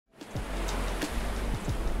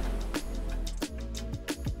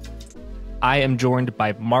I am joined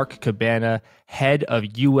by Mark Cabana, head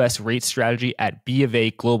of U.S. rate strategy at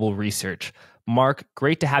BofA Global Research. Mark,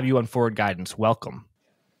 great to have you on Forward Guidance. Welcome.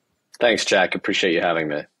 Thanks, Jack. Appreciate you having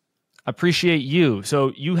me. Appreciate you.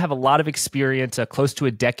 So you have a lot of experience, close to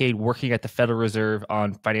a decade working at the Federal Reserve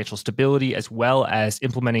on financial stability, as well as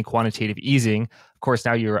implementing quantitative easing. Of course,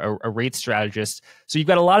 now you're a rate strategist. So you've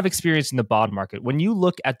got a lot of experience in the bond market. When you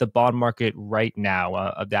look at the bond market right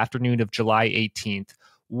now, the afternoon of July 18th,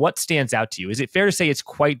 what stands out to you? Is it fair to say it's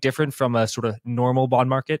quite different from a sort of normal bond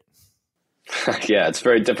market? Yeah, it's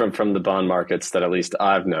very different from the bond markets that at least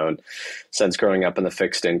I've known since growing up in the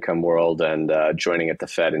fixed income world and joining at the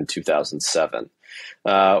Fed in 2007.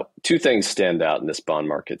 Two things stand out in this bond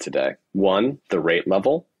market today. One, the rate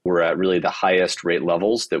level. We're at really the highest rate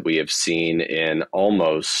levels that we have seen in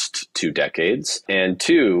almost 2 decades. And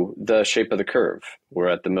two, the shape of the curve. We're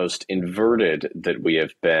at the most inverted that we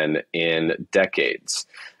have been in decades.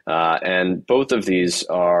 And both of these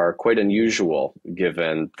are quite unusual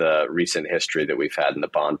given the recent history that we've had in the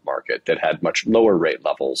bond market that had much lower rate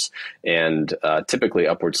levels and typically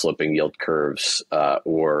upward sloping yield curves,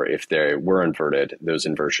 or if they were inverted, those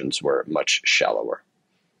inversions were much shallower.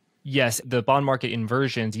 Yes, the bond market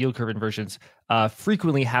inversions, yield curve inversions,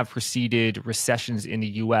 frequently have preceded recessions in the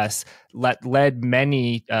U.S. Led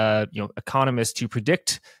many economists to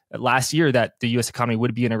predict last year that the U.S. economy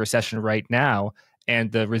would be in a recession right now.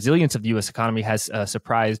 And the resilience of the U.S. economy has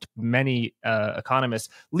surprised many economists,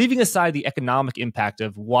 leaving aside the economic impact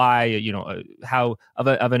of why, how of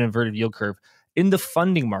an inverted yield curve. In the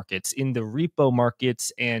funding markets, in the repo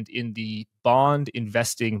markets, and in the bond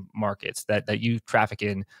investing markets that you traffic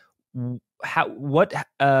in, what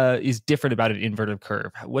is different about an inverted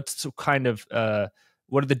curve? What are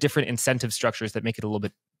the different incentive structures that make it a little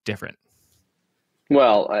bit different?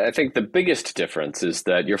 Well, I think the biggest difference is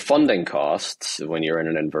that your funding costs when you're in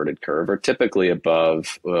an inverted curve are typically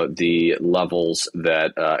above the levels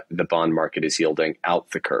that the bond market is yielding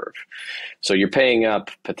out the curve. So you're paying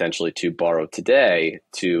up potentially to borrow today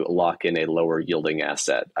to lock in a lower yielding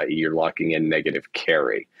asset, i.e. you're locking in negative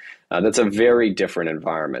carry. That's a very different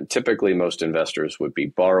environment. Typically, most investors would be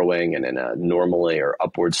borrowing and in a normally or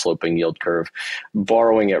upward sloping yield curve,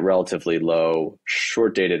 borrowing at relatively low,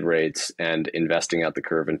 short dated rates and investing out the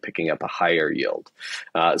curve and picking up a higher yield.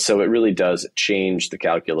 So it really does change the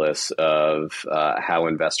calculus of how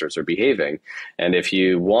investors are behaving. And if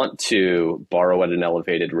you want to borrow at an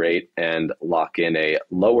elevated rate and lock in a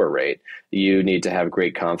lower rate, you need to have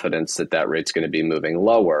great confidence that that rate's going to be moving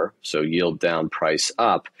lower, so yield down, price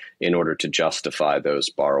up, in order to justify those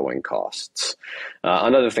borrowing costs.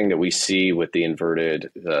 Another thing that we see with the inverted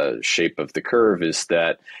shape of the curve is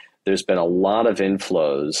that there's been a lot of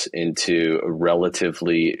inflows into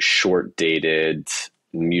relatively short-dated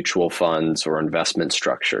mutual funds or investment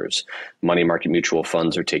structures. Money market mutual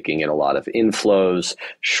funds are taking in a lot of inflows.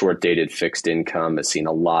 Short-dated fixed income has seen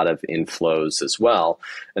a lot of inflows as well.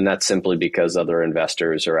 And that's simply because other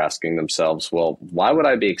investors are asking themselves, well, why would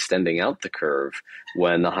I be extending out the curve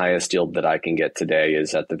when the highest yield that I can get today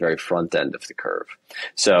is at the very front end of the curve?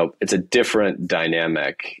 So it's a different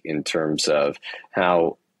dynamic in terms of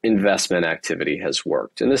how investment activity has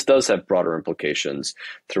worked. And this does have broader implications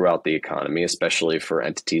throughout the economy, especially for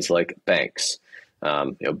entities like banks.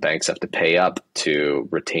 Banks have to pay up to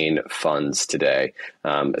retain funds today,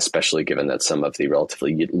 especially given that some of the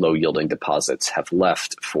relatively low yielding deposits have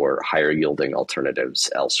left for higher yielding alternatives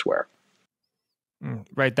elsewhere.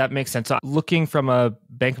 Right, that makes sense. So looking from a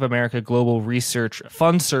Bank of America Global Research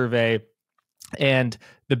fund survey, and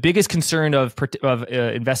the biggest concern of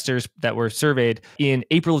investors that were surveyed in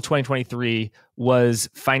April of 2023 was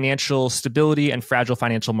financial stability and fragile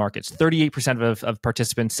financial markets. 38% of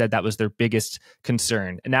participants said that was their biggest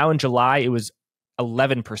concern. And now in July, it was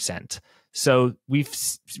 11%. So we've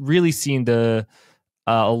really seen a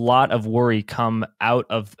lot of worry come out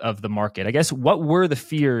of the market. I guess, what were the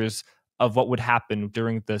fears of what would happen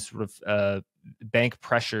during the sort of bank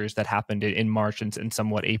pressures that happened in March and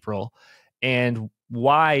somewhat April? And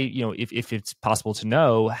why, if it's possible to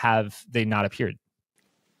know, have they not appeared?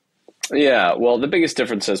 Yeah, well, the biggest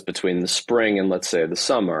differences between the spring and, let's say, the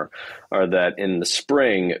summer are that in the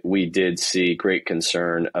spring, we did see great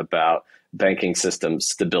concern about banking system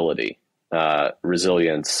stability,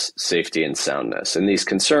 resilience, safety, and soundness. And these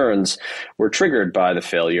concerns were triggered by the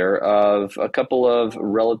failure of a couple of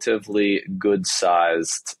relatively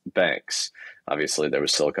good-sized banks. Obviously, there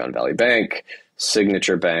was Silicon Valley Bank,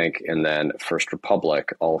 Signature Bank, and then First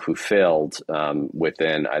Republic, all who failed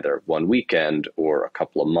within either one weekend or a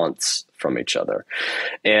couple of months from each other.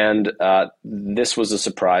 And this was a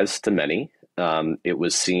surprise to many. it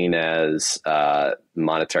was seen as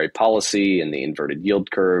monetary policy and the inverted yield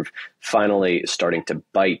curve finally starting to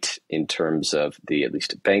bite in terms of the at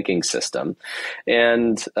least banking system.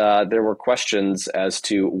 And there were questions as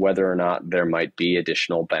to whether or not there might be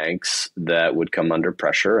additional banks that would come under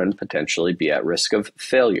pressure and potentially be at risk of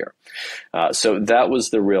failure. So that was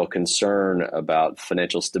the real concern about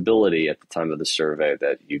financial stability at the time of the survey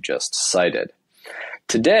that you just cited.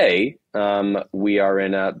 Today, we are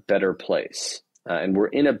in a better place. And we're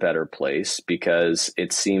in a better place because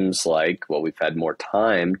it seems like, well, we've had more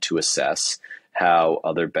time to assess how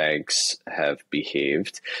other banks have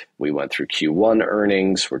behaved. We went through Q1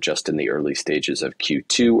 earnings. We're just in the early stages of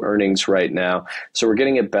Q2 earnings right now. So we're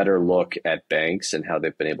getting a better look at banks and how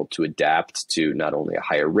they've been able to adapt to not only a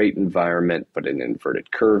higher rate environment, but an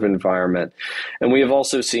inverted curve environment. And we have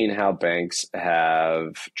also seen how banks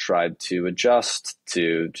have tried to adjust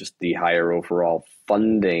to just the higher overall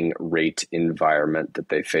funding rate environment that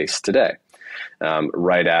they face today.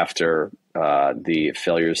 Right after the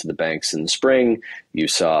failures of the banks in the spring, you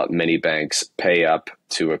saw many banks pay up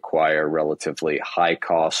to acquire relatively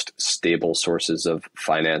high-cost, stable sources of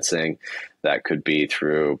financing. That could be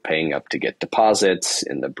through paying up to get deposits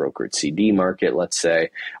in the brokered CD market, let's say,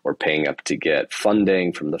 or paying up to get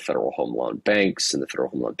funding from the federal home loan banks and the federal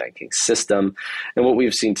home loan banking system. And what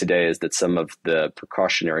we've seen today is that some of the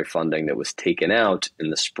precautionary funding that was taken out in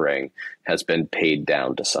the spring has been paid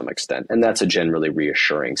down to some extent. And that's a generally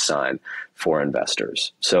reassuring sign for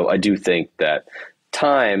investors. So I do think that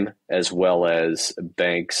time, as well as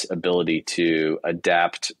banks' ability to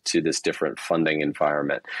adapt to this different funding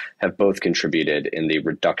environment, have both contributed in the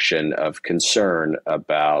reduction of concern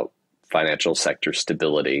about financial sector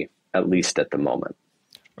stability, at least at the moment.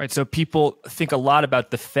 Right. So people think a lot about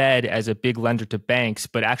the Fed as a big lender to banks,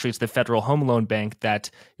 but actually it's the Federal Home Loan Bank that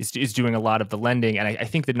is doing a lot of the lending. And I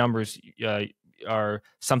think the numbers are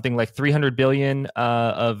something like $300 billion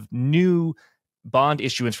of new bond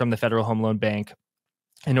issuance from the Federal Home Loan Bank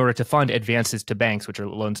in order to fund advances to banks, which are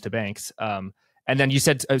loans to banks. And then you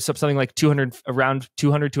said something like around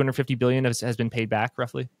 250 billion has been paid back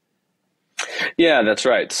roughly. Yeah, that's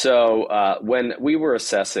right. So when we were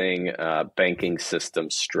assessing banking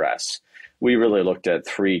system stress, we really looked at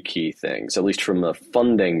three key things, at least from a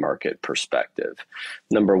funding market perspective.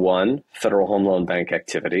 Number one, Federal Home Loan Bank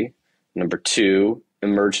activity. Number two,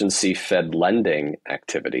 emergency Fed lending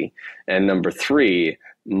activity. And number three,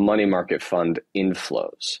 money market fund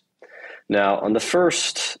inflows. Now, on the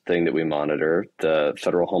first thing that we monitor, the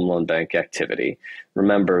Federal Home Loan Bank activity,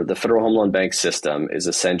 remember the Federal Home Loan Bank system is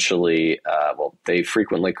essentially, they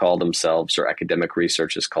frequently call themselves, or academic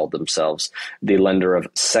research has called themselves, the lender of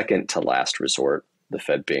second to last resort, the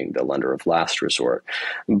Fed being the lender of last resort.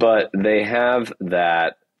 But they have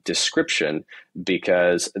that description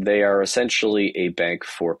because they are essentially a bank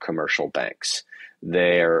for commercial banks.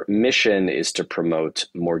 Their mission is to promote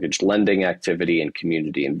mortgage lending activity and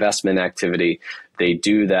community investment activity. They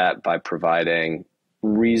do that by providing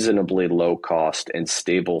reasonably low cost and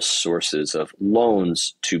stable sources of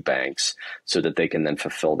loans to banks so that they can then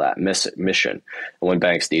fulfill that mission. And when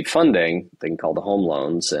banks need funding, they can call the home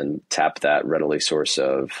loans and tap that readily source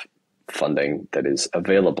of funding that is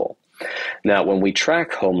available. Now, when we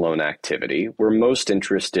track home loan activity, we're most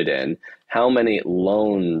interested in how many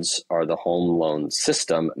loans are the home loan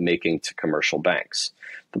system making to commercial banks.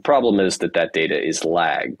 The problem is that that data is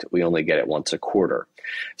lagged. We only get it once a quarter.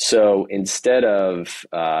 So instead of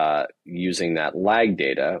using that lag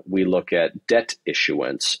data, we look at debt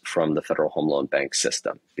issuance from the Federal Home Loan Bank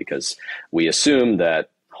system because we assume that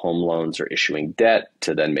home loans are issuing debt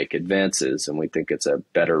to then make advances, and we think it's a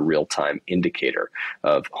better real-time indicator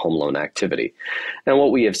of home loan activity. And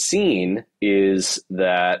what we have seen is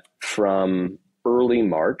that from early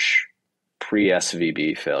March,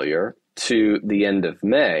 pre-SVB failure, to the end of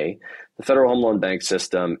May, the Federal Home Loan Bank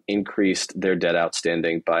system increased their debt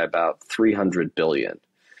outstanding by about $300 billion.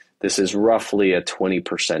 This is roughly a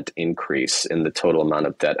 20% increase in the total amount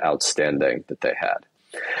of debt outstanding that they had.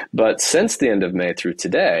 But since the end of May through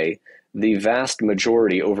today, the vast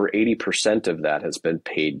majority, over 80% of that has been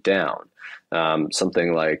paid down.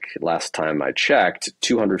 Something like, last time I checked,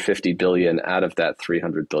 250 billion out of that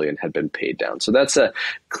 300 billion had been paid down. So that's a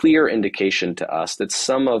clear indication to us that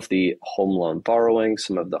some of the home loan borrowing,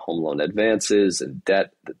 some of the home loan advances and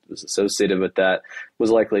debt that was associated with that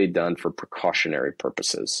was likely done for precautionary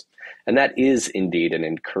purposes. And that is indeed an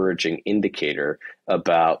encouraging indicator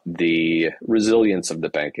about the resilience of the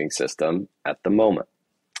banking system at the moment.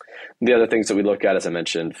 The other things that we look at, as I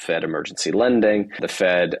mentioned, Fed emergency lending. The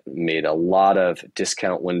Fed made a lot of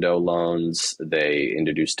discount window loans. They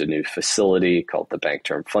introduced a new facility called the Bank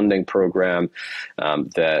Term Funding Program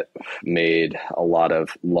that made a lot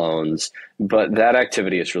of loans. But that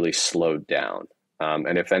activity has really slowed down.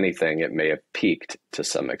 And if anything, it may have peaked to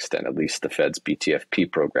some extent. At least the Fed's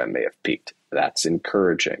BTFP program may have peaked. That's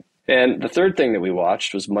encouraging. And the third thing that we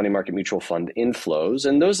watched was money market mutual fund inflows,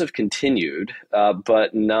 and those have continued,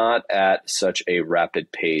 but not at such a rapid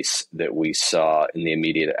pace that we saw in the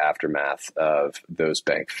immediate aftermath of those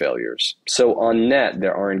bank failures. So on net,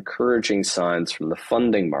 there are encouraging signs from the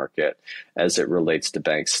funding market as it relates to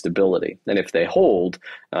bank stability. And if they hold,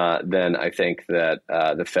 then I think that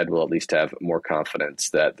the Fed will at least have more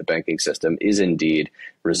confidence that the banking system is indeed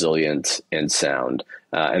resilient and sound.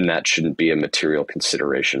 And that shouldn't be a material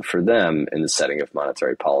consideration for them in the setting of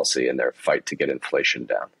monetary policy and their fight to get inflation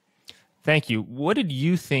down. Thank you. What did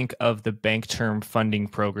you think of the Bank Term Funding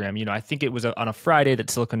Program? I think it was on a Friday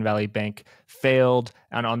that Silicon Valley Bank failed.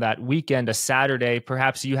 And on that weekend, a Saturday,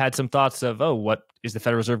 perhaps you had some thoughts of, oh, what is the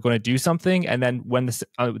Federal Reserve going to do something? And then when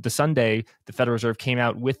the Sunday, the Federal Reserve came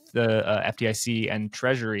out with the FDIC and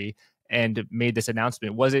Treasury and made this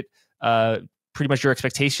announcement. Was it pretty much your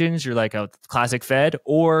expectations? You're like a classic Fed,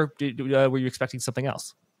 or were you expecting something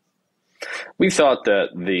else? We thought that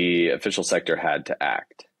the official sector had to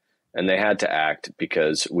act, and they had to act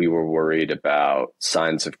because we were worried about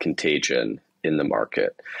signs of contagion in the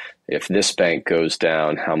market. If this bank goes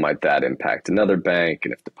down, how might that impact another bank?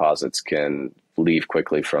 And if deposits can leave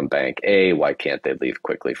quickly from bank A, why can't they leave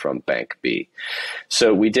quickly from bank B?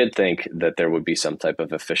 So we did think that there would be some type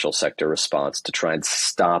of official sector response to try and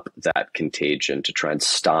stop that contagion, to try and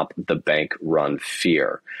stop the bank run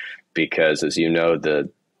fear. Because as you know, the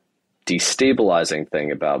destabilizing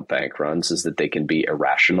thing about bank runs is that they can be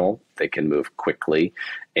irrational, they can move quickly,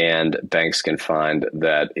 and banks can find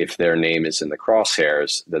that if their name is in the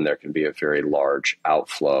crosshairs, then there can be a very large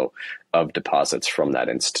outflow of deposits from that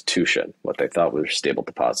institution. What they thought were stable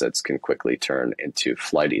deposits can quickly turn into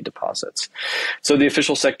flighty deposits. So the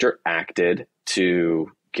official sector acted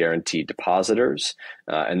to guarantee depositors,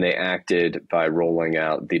 and they acted by rolling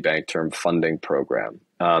out the Bank Term Funding Program.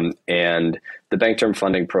 And the Bank Term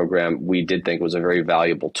Funding Program, we did think was a very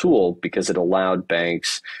valuable tool because it allowed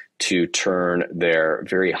banks to turn their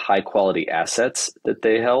very high quality assets that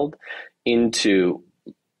they held into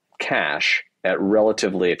cash at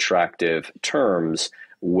relatively attractive terms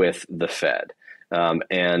with the Fed.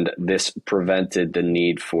 And this prevented the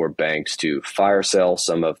need for banks to fire sell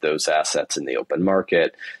some of those assets in the open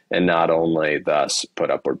market, and not only thus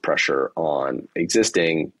put upward pressure on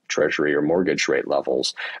existing Treasury or mortgage rate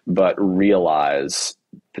levels, but realize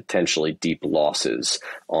potentially deep losses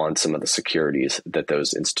on some of the securities that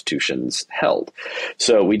those institutions held.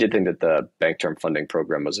 So we did think that the Bank Term Funding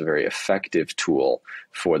Program was a very effective tool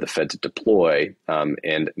for the Fed to deploy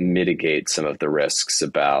and mitigate some of the risks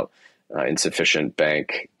about insufficient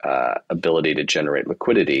bank ability to generate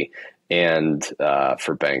liquidity, and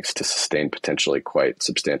for banks to sustain potentially quite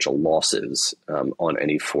substantial losses on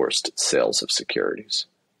any forced sales of securities.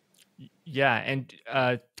 Yeah, and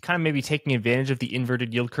kind of maybe taking advantage of the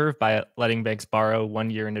inverted yield curve by letting banks borrow 1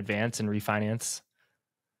 year in advance and refinance.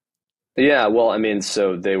 Yeah, well, I mean,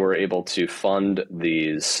 so they were able to fund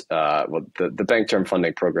these. The Bank Term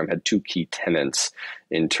Funding Program had two key tenets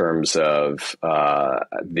in terms of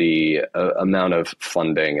the amount of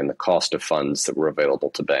funding and the cost of funds that were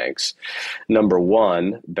available to banks. Number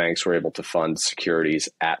one, banks were able to fund securities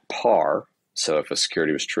at par. So if a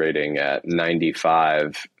security was trading at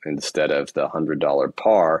 95 instead of the $100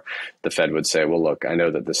 par, the Fed would say, well, look, I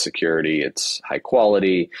know that this security, it's high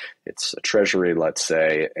quality, it's a Treasury, let's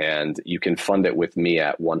say, and you can fund it with me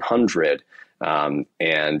at 100. And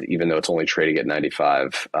even though it's only trading at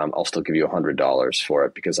 95, I'll still give you $100 for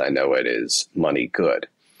it because I know it is money good.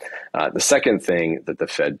 The second thing that the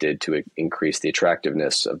Fed did to increase the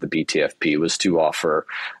attractiveness of the BTFP was to offer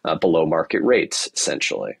below market rates,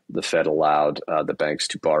 essentially. The Fed allowed the banks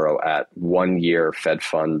to borrow at 1 year Fed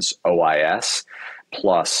funds OIS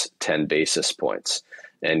plus 10 basis points.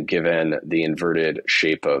 And given the inverted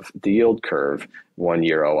shape of the yield curve, 1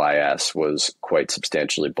 year OIS was quite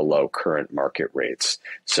substantially below current market rates.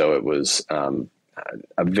 So it was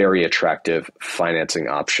a very attractive financing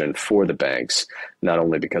option for the banks, not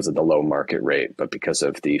only because of the low market rate, but because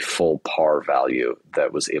of the full par value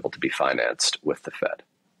that was able to be financed with the Fed.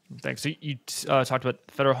 Thanks. So you talked about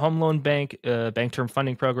Federal Home Loan Bank, Bank Term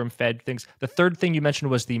Funding Program, Fed things. The third thing you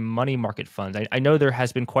mentioned was the money market funds. I know there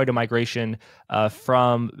has been quite a migration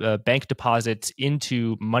from bank deposits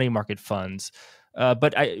into money market funds.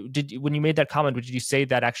 But when you made that comment, did you say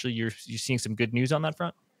that actually you're seeing some good news on that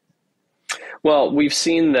front? Well, we've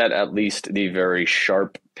seen that at least the very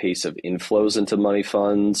sharp pace of inflows into money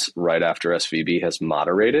funds right after SVB has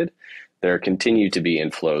moderated. There continue to be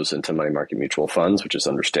inflows into money market mutual funds, which is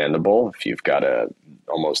understandable. If you've got a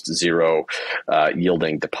almost zero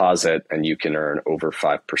yielding deposit and you can earn over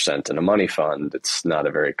 5% in a money fund, it's not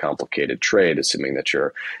a very complicated trade, assuming that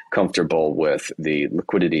you're comfortable with the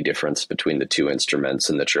liquidity difference between the two instruments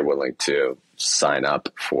and that you're willing to sign up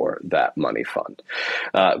for that money fund.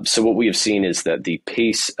 So what we have seen is that the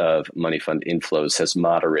pace of money fund inflows has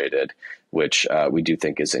moderated, which we do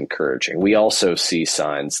think is encouraging. We also see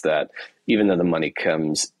signs that even though the money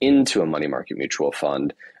comes into a money market mutual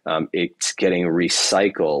fund, it's getting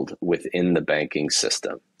recycled within the banking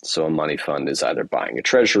system. So a money fund is either buying a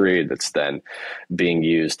treasury that's then being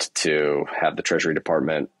used to have the Treasury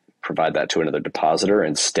Department provide that to another depositor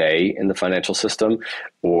and stay in the financial system,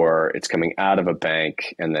 or it's coming out of a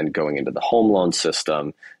bank and then going into the home loan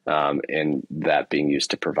system, and that being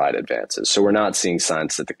used to provide advances. So we're not seeing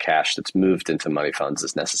signs that the cash that's moved into money funds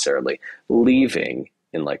is necessarily leaving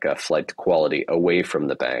in like a flight to quality away from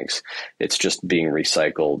the banks. It's just being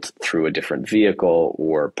recycled through a different vehicle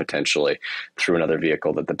or potentially through another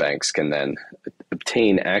vehicle that the banks can then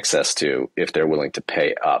obtain access to if they're willing to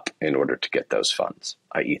pay up in order to get those funds,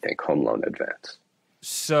 i.e. think home loan advance.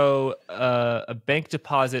 So a bank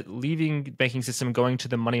deposit leaving the banking system going to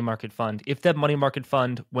the money market fund, if that money market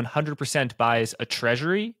fund 100% buys a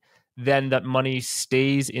treasury, then that money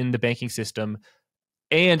stays in the banking system.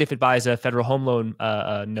 And if it buys a federal home loan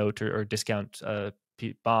note or discount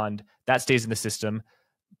bond, that stays in the system.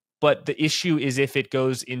 But the issue is if it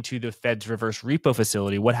goes into the Fed's reverse repo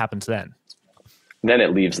facility, what happens then? Then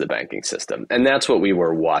it leaves the banking system. And that's what we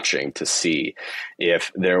were watching to see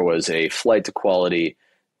if there was a flight to quality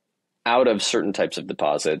out of certain types of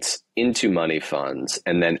deposits into money funds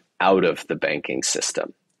and then out of the banking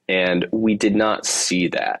system. And we did not see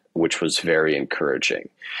that, which was very encouraging.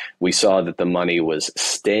 We saw that the money was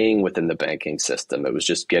staying within the banking system. It was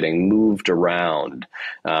just getting moved around,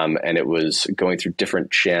 and it was going through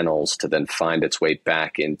different channels to then find its way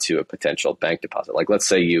back into a potential bank deposit. Like, let's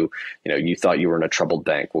say you thought you were in a troubled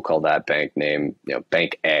bank. We'll call that bank name,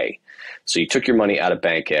 Bank A. So you took your money out of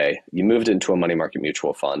Bank A, you moved it into a money market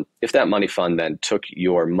mutual fund. If that money fund then took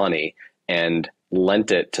your money and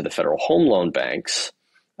lent it to the federal home loan banks,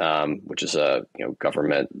 which is a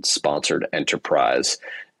government-sponsored enterprise,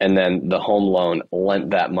 and then the home loan lent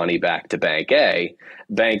that money back to Bank A.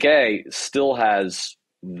 Bank A still has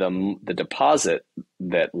the deposit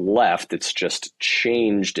that left. It's just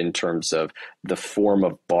changed in terms of the form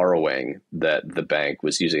of borrowing that the bank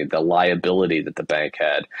was using. The liability that the bank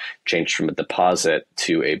had changed from a deposit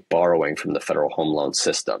to a borrowing from the federal home loan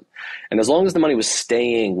system. And as long as the money was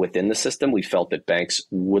staying within the system, we felt that banks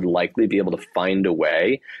would likely be able to find a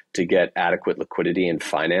way to get adequate liquidity and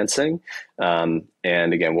financing.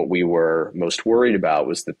 And again, what we were most worried about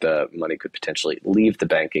was that the money could potentially leave the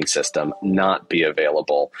banking system, not be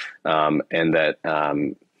available, and that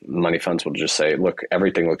money funds will just say, look,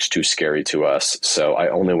 everything looks too scary to us, so I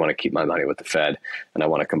only want to keep my money with the Fed, and I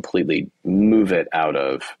want to completely move it out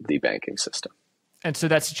of the banking system. And so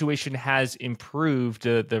that situation has improved.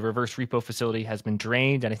 The reverse repo facility has been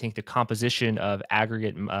drained, and I think the composition of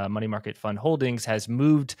aggregate money market fund holdings has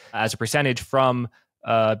moved as a percentage from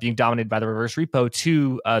being dominated by the reverse repo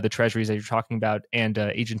to the treasuries that you're talking about and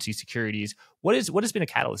agency securities. What has been a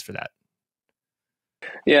catalyst for that?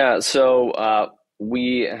 Yeah, so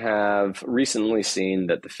we have recently seen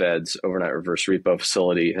that the Fed's overnight reverse repo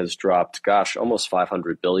facility has dropped, almost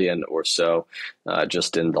 500 billion or so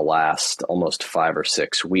just in the last almost 5 or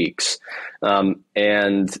 6 weeks.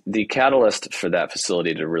 And the catalyst for that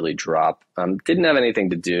facility to really drop didn't have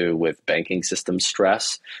anything to do with banking system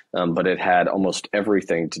stress, but it had almost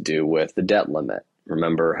everything to do with the debt limit.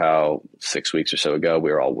 Remember how 6 weeks or so ago,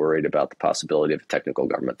 we were all worried about the possibility of a technical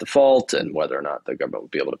government default and whether or not the government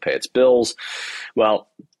would be able to pay its bills. Well,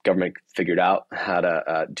 government figured out how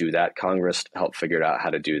to do that. Congress helped figure out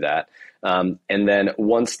how to do that. And then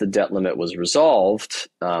once the debt limit was resolved,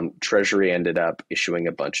 Treasury ended up issuing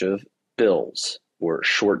a bunch of bills or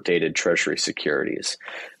short-dated Treasury securities.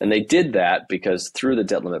 And they did that because through the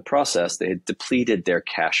debt limit process, they had depleted their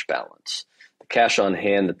cash balance. Cash on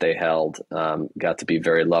hand that they held got to be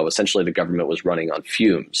very low. Essentially, the government was running on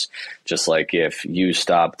fumes. Just like if you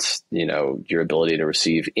stopped, your ability to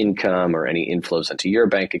receive income or any inflows into your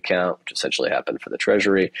bank account, which essentially happened for the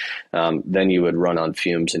Treasury, then you would run on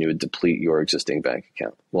fumes and you would deplete your existing bank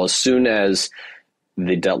account. Well, as soon as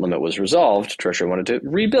the debt limit was resolved, Treasury wanted to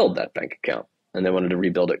rebuild that bank account. and they wanted to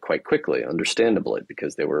rebuild it quite quickly, understandably,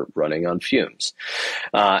 because they were running on fumes.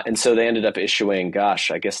 And so they ended up issuing,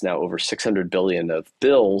 I guess now over 600 billion of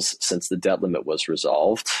bills since the debt limit was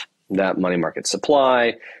resolved. That money market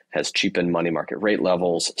supply has cheapened money market rate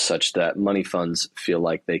levels such that money funds feel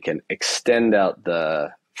like they can extend out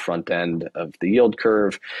the front end of the yield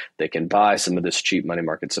curve. They can buy some of this cheap money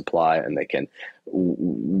market supply, and they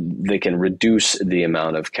can reduce the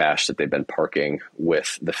amount of cash that they've been parking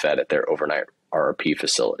with the Fed at their overnight RRP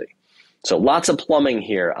facility. So lots of plumbing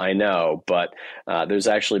here, I know, but there's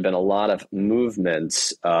actually been a lot of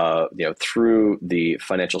movements, through the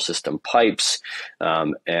financial system pipes,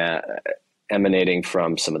 emanating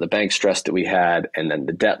from some of the bank stress that we had and then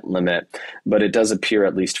the debt limit. But it does appear,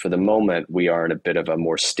 at least for the moment, we are in a bit of a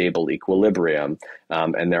more stable equilibrium,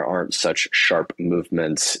 and there aren't such sharp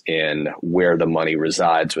movements in where the money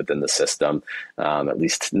resides within the system, at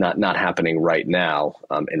least not happening right now,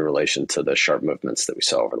 in relation to the sharp movements that we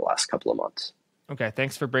saw over the last couple of months. Okay,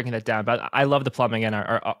 thanks for breaking that down. But I love the plumbing, and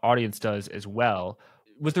our audience does as well.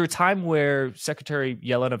 Was there a time where Secretary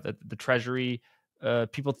Yellen of the Treasury,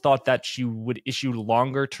 people thought that she would issue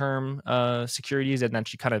longer term securities, and then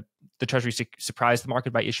the Treasury surprised the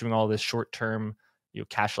market by issuing all this short term,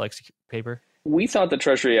 cash-like paper? We thought the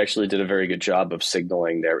Treasury actually did a very good job of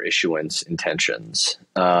signaling their issuance intentions.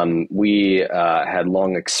 We had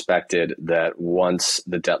long expected that once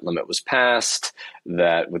the debt limit was passed,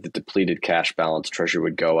 that with the depleted cash balance, Treasury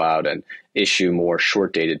would go out and issue more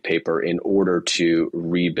short-dated paper in order to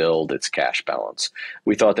rebuild its cash balance.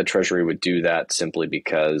 We thought the Treasury would do that simply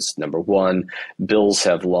because, number one, bills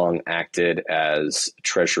have long acted as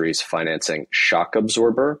Treasury's financing shock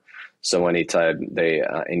absorber. So anytime they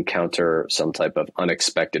encounter some type of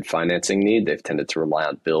unexpected financing need, they've tended to rely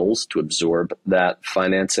on bills to absorb that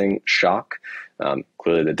financing shock.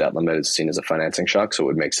 Clearly, the debt limit is seen as a financing shock, so it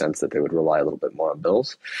would make sense that they would rely a little bit more on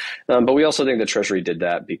bills. But we also think the Treasury did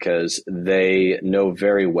that because they know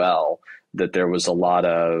very well that there was a lot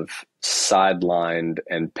of sidelined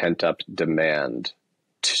and pent-up demand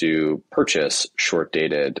to purchase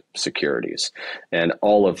short-dated securities. And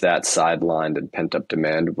all of that sidelined and pent-up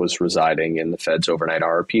demand was residing in the Fed's overnight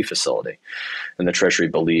RRP facility. And the Treasury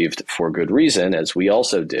believed, for good reason, as we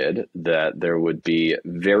also did, that there would be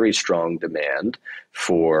very strong demand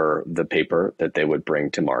for the paper that they would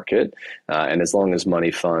bring to market. And as long as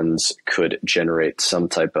money funds could generate some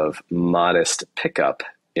type of modest pickup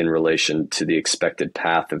in relation to the expected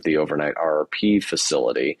path of the overnight RRP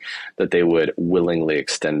facility, that they would willingly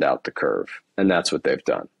extend out the curve. And that's what they've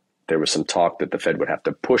done. There was some talk that the Fed would have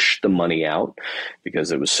to push the money out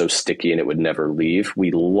because it was so sticky and it would never leave.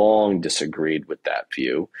 We long disagreed with that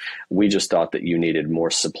view. We just thought that you needed more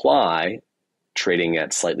supply trading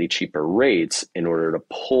at slightly cheaper rates in order to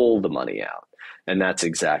pull the money out. And that's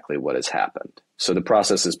exactly what has happened. So the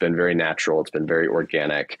process has been very natural. It's been very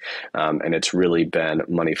organic. And it's really been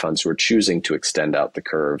money funds who are choosing to extend out the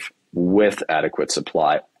curve with adequate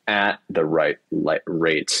supply at the right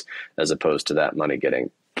rates, as opposed to that money getting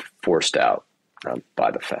forced out by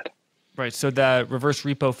the Fed. Right. So the reverse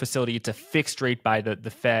repo facility, it's a fixed rate by the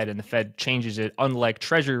Fed, and the Fed changes it, unlike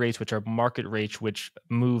Treasury rates, which are market rates, which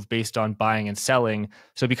move based on buying and selling.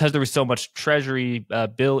 So because there was so much Treasury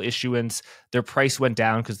bill issuance, their price went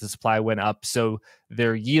down because the supply went up. So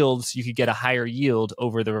their yields, you could get a higher yield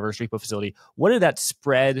over the reverse repo facility. What did that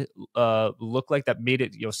spread look like that made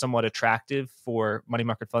it somewhat attractive for money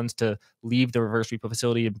market funds to leave the reverse repo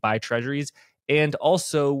facility and buy Treasuries? And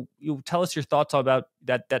also, tell us your thoughts about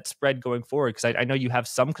that spread going forward, because I know you have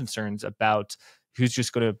some concerns about who's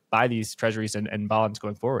just going to buy these Treasuries and bonds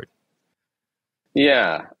going forward.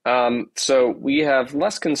 Yeah. So we have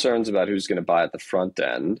less concerns about who's going to buy at the front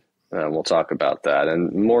end. We'll talk about that,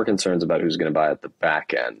 and more concerns about who's going to buy at the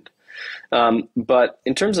back end. But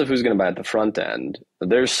in terms of who's going to buy at the front end,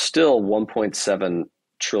 there's still $1.7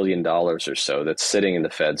 trillion or so that's sitting in the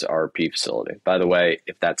Fed's RRP facility. By the way,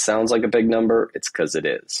 if that sounds like a big number, it's because it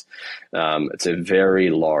is. It's a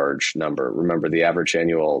very large number. Remember, the average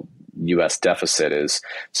annual U.S. deficit is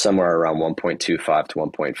somewhere around 1.25 to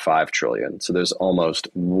 1.5 trillion. So there's almost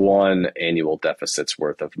one annual deficit's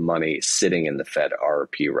worth of money sitting in the Fed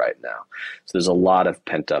RRP right now. So there's a lot of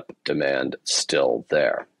pent-up demand still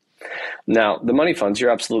there. Now, the money funds,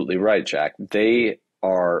 you're absolutely right, Jack. They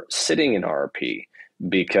are sitting in RRP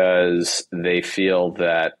because they feel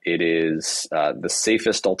that it is the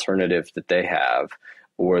safest alternative that they have,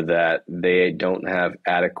 or that they don't have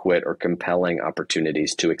adequate or compelling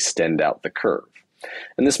opportunities to extend out the curve.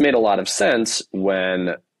 And this made a lot of sense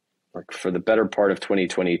when like for the better part of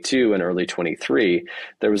 2022 and early 23,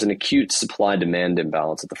 there was an acute supply-demand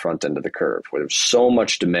imbalance at the front end of the curve, where there was so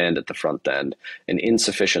much demand at the front end and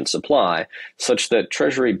insufficient supply, such that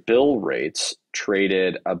Treasury bill rates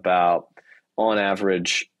traded about, on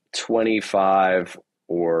average, 25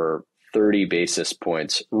 or 30 basis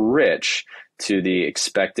points rich to the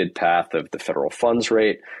expected path of the federal funds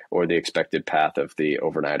rate or the expected path of the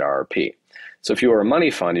overnight RRP. So if you were a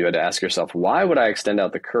money fund, you had to ask yourself, why would I extend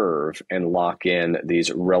out the curve and lock in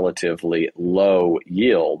these relatively low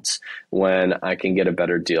yields when I can get a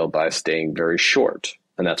better deal by staying very short?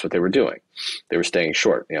 And that's what they were doing. They were staying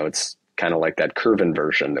short. It's kind of like that curve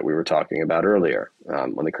inversion that we were talking about earlier.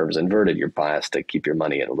 When the curve is inverted, you're biased to keep your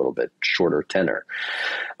money at a little bit shorter tenor.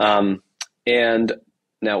 And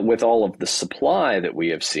now, with all of the supply that we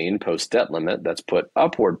have seen post-debt limit, that's put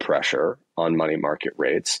upward pressure on money market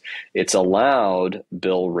rates. It's allowed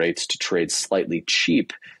bill rates to trade slightly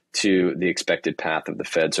cheap to the expected path of the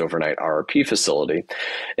Fed's overnight RRP facility.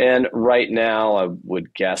 And right now, I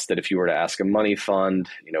would guess that if you were to ask a money fund,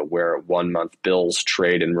 where 1 month bills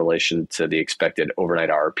trade in relation to the expected overnight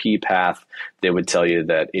RRP path, they would tell you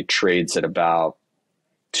that it trades at about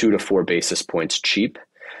 2 to 4 basis points cheap.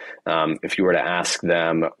 If you were to ask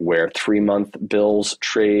them where 3 month bills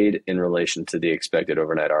trade in relation to the expected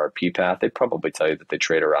overnight RRP path, they'd probably tell you that they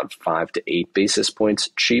trade around 5 to 8 basis points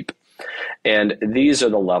cheap. And these are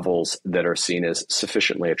the levels that are seen as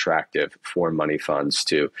sufficiently attractive for money funds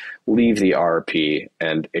to leave the RRP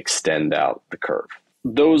and extend out the curve.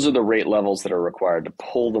 Those are the rate levels that are required to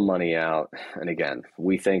pull the money out. And again,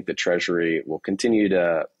 we think the Treasury will continue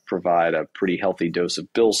to provide a pretty healthy dose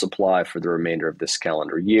of bill supply for the remainder of this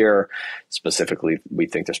calendar year. Specifically, we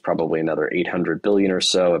think there's probably another 800 billion or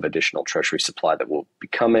so of additional Treasury supply that will be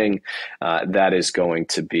coming. That is going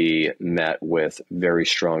to be met with very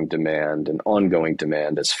strong demand and ongoing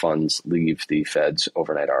demand as funds leave the Fed's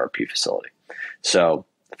overnight RRP facility. So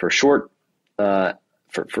for short-term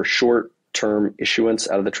issuance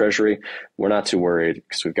out of the Treasury, we're not too worried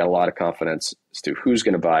because we've got a lot of confidence as to who's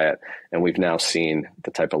going to buy it, and we've now seen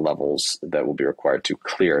the type of levels that will be required to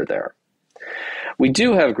clear there. We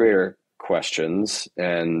do have greater questions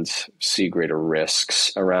and see greater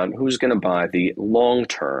risks around who's going to buy the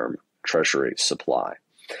long-term Treasury supply.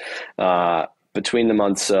 Between the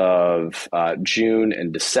months of June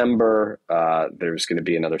and December, there's going to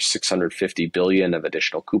be another 650 billion of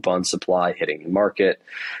additional coupon supply hitting the market.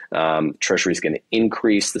 Treasury is going to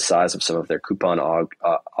increase the size of some of their coupon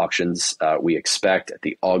auctions, we expect, at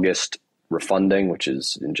the August refunding, which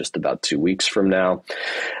is in just about 2 weeks from now.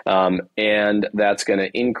 And that's going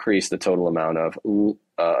to increase the total amount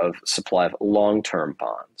of supply of long-term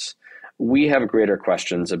bonds. We have greater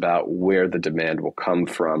questions about where the demand will come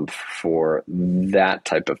from for that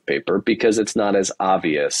type of paper because it's not as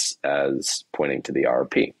obvious as pointing to the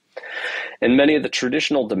RRP. And many of the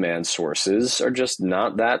traditional demand sources are just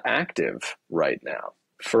not that active right now.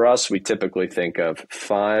 For us, we typically think of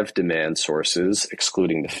 5 demand sources,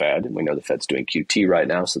 excluding the Fed. We know the Fed's doing QT right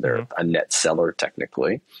now, so they're a net seller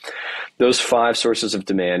technically. Those 5 sources of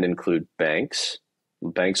demand include banks.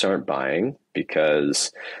 Banks aren't buying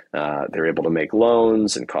because they're able to make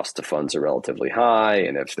loans and cost of funds are relatively high.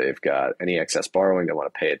 And if they've got any excess borrowing, they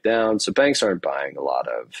want to pay it down. So banks aren't buying a lot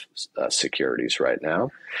of securities right now.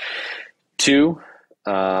 2,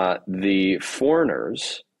 the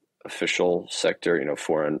foreigners, official sector,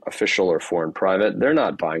 foreign official or foreign private, they're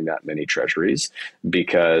not buying that many treasuries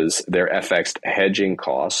because their FX hedging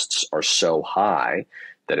costs are so high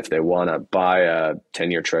that if they want to buy a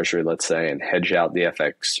 10-year treasury, let's say, and hedge out the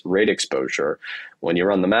FX rate exposure, when you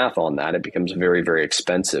run the math on that, it becomes very, very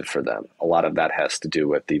expensive for them. A lot of that has to do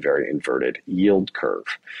with the very inverted yield curve.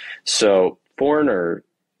 So foreigner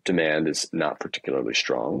demand is not particularly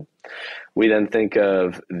strong. We then think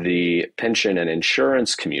of the pension and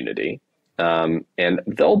insurance community, and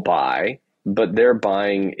they'll buy, but their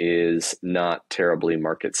buying is not terribly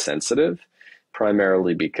market sensitive,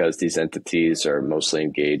 primarily because these entities are mostly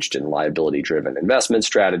engaged in liability-driven investment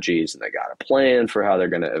strategies, and they got a plan for how they're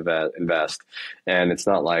going to invest. And it's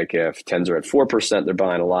not like if 10s are at 4%, they're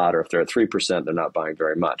buying a lot, or if they're at 3%, they're not buying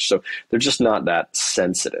very much. So they're just not that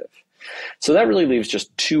sensitive. So that really leaves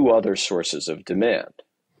just 2 other sources of demand.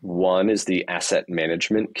 One is the asset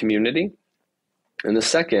management community, and the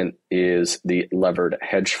second is the levered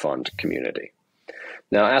hedge fund community.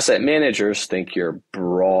 Now, asset managers think you're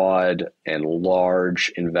broad and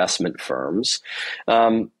large investment firms.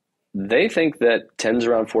 They think that 10s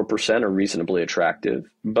around 4% are reasonably attractive,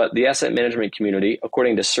 but the asset management community,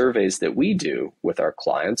 according to surveys that we do with our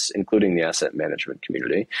clients, including the asset management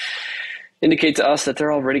community, indicate to us that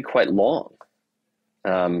they're already quite long.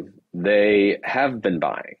 they have been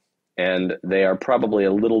buying, and they are probably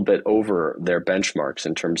a little bit over their benchmarks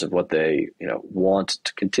in terms of what they want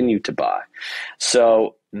to continue to buy.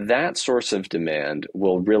 So that source of demand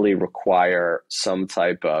will really require some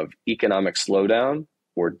type of economic slowdown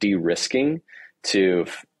or de-risking to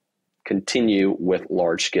continue with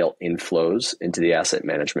large-scale inflows into the asset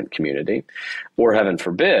management community, or heaven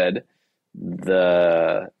forbid,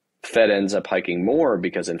 the Fed ends up hiking more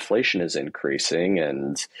because inflation is increasing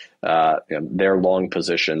and their long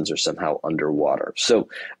positions are somehow underwater. So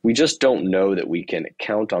we just don't know that we can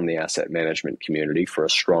count on the asset management community for a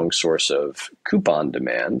strong source of coupon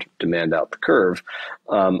demand out the curve,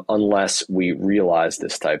 unless we realize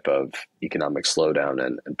this type of economic slowdown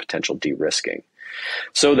and potential de-risking.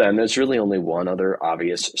 So then there's really only one other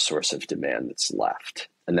obvious source of demand that's left,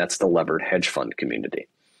 and that's the levered hedge fund community.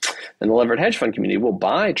 And the levered hedge fund community will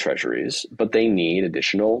buy treasuries, but they need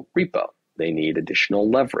additional repo. They need additional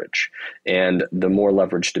leverage. And the more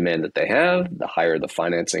leverage demand that they have, the higher the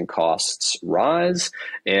financing costs rise,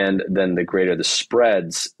 and then the greater the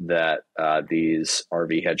spreads that these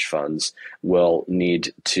RV hedge funds will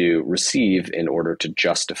need to receive in order to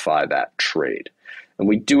justify that trade. And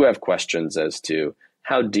we do have questions as to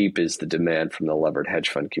how deep is the demand from the levered hedge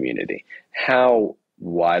fund community? How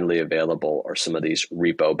widely available are some of these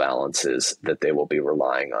repo balances that they will be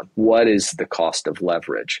relying on? What is the cost of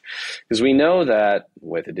leverage? Because we know that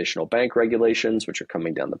with additional bank regulations, which are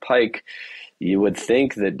coming down the pike, you would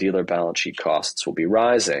think that dealer balance sheet costs will be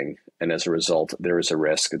rising. And as a result, there is a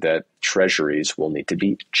risk that treasuries will need to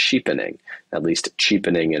be cheapening, at least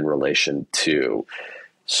cheapening in relation to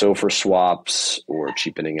SOFR swaps or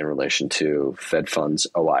cheapening in relation to Fed funds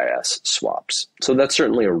OIS swaps. So that's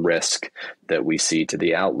certainly a risk that we see to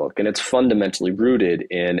the outlook. And it's fundamentally rooted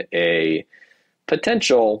in a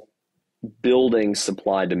potential building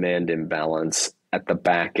supply-demand imbalance at the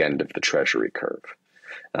back end of the Treasury curve.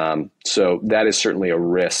 So that is certainly a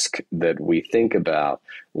risk that we think about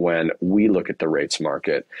when we look at the rates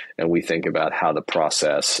market and we think about how the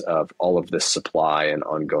process of all of this supply and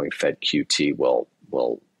ongoing Fed QT will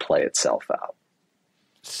play itself out.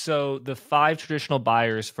 So the 5 traditional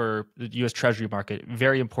buyers for the U.S. Treasury market,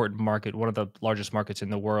 very important market, one of the largest markets in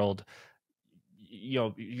the world.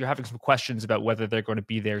 You're having some questions about whether they're going to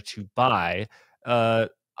be there to buy.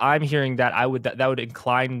 I'm hearing that that would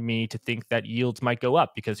incline me to think that yields might go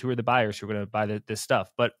up because who are the buyers who are going to buy this stuff?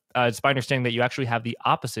 But it's my understanding that you actually have the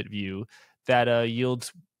opposite view, that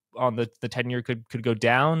yields on the 10-year could go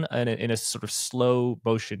down in a sort of slow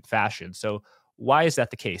motion fashion. So why is that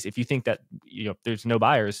the case? If you think that there's no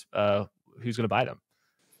buyers, who's going to buy them?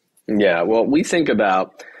 Yeah, well, we think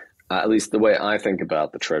about, at least the way I think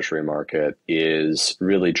about the Treasury market, is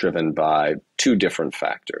really driven by 2 different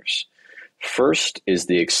factors. First is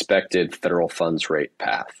the expected federal funds rate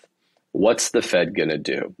path. What's the Fed going to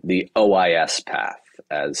do? The OIS path,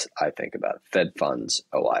 as I think about it, Fed funds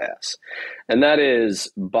OIS. And that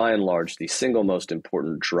is, by and large, the single most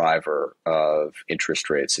important driver of interest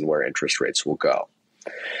rates and where interest rates will go.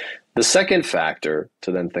 The second factor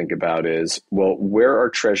to then think about is, well, where are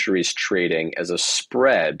treasuries trading as a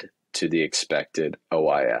spread to the expected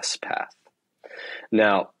OIS path?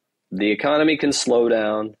 Now, the economy can slow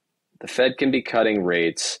down, the Fed can be cutting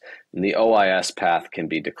rates, and the OIS path can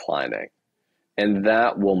be declining. And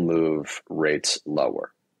that will move rates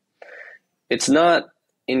lower. It's not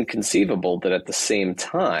inconceivable that at the same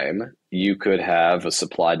time, you could have a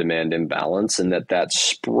supply-demand imbalance and that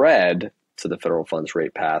spread to the federal funds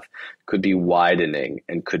rate path could be widening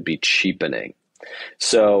and could be cheapening.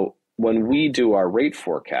 So when we do our rate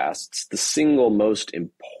forecasts, the single most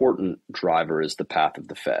important driver is the path of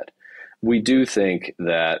the Fed. We do think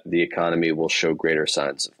that the economy will show greater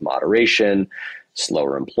signs of moderation,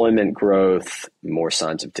 slower employment growth, more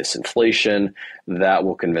signs of disinflation. That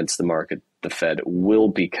will convince the market the Fed will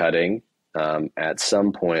be cutting at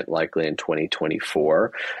some point, likely in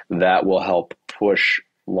 2024. That will help push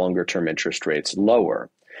longer-term interest rates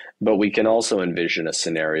lower. But we can also envision a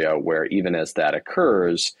scenario where even as that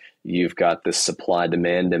occurs, you've got this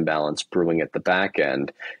supply-demand imbalance brewing at the back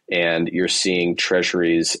end, and you're seeing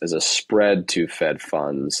treasuries as a spread to Fed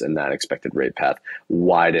funds and that expected rate path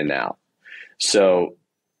widen out. So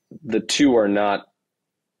the two are not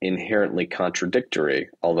inherently contradictory,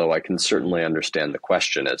 although I can certainly understand the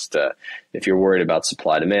question as to, if you're worried about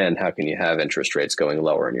supply demand, how can you have interest rates going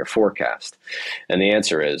lower in your forecast? And the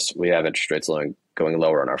answer is, we have interest rates going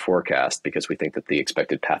lower in our forecast because we think that the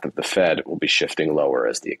expected path of the Fed will be shifting lower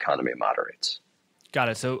as the economy moderates. Got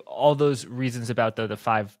it. So all those reasons about the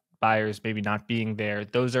 5 buyers maybe not being there,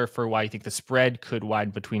 those are for why you think the spread could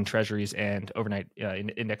widen between treasuries and overnight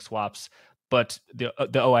index swaps. but the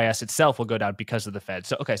OIS itself will go down because of the Fed.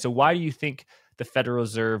 So okay, so why do you think the Federal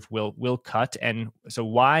Reserve will cut, and so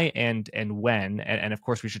why and when? And of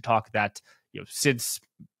course, we should talk that since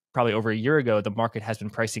probably over a year ago, the market has been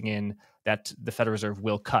pricing in that the Federal Reserve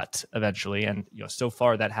will cut eventually, and so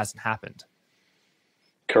far that hasn't happened.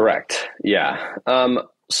 Correct. Yeah.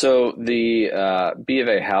 So the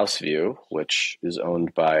BofA House View, which is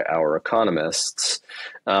owned by our economists,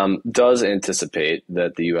 does anticipate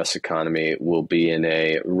that the U.S. economy will be in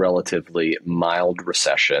a relatively mild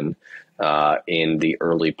recession in the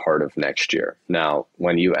early part of next year. Now,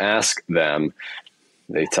 when you ask them,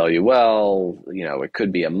 they tell you, well, it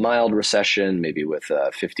could be a mild recession, maybe with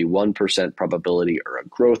a 51% probability, or a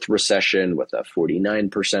growth recession with a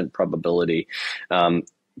 49% probability.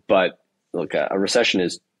 But look, a recession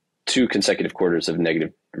is 2 consecutive quarters of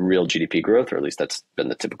negative real GDP growth, or at least that's been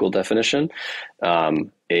the typical definition.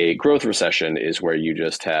 A growth recession is where you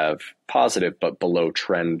just have positive but below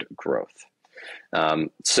trend growth.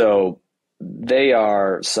 So they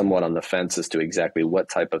are somewhat on the fence as to exactly what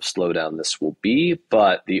type of slowdown this will be,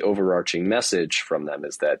 but the overarching message from them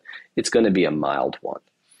is that it's going to be a mild one.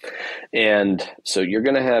 And so you're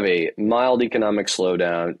going to have a mild economic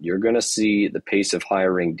slowdown. You're going to see the pace of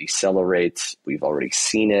hiring decelerate. We've already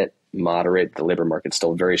seen it moderate. The labor market's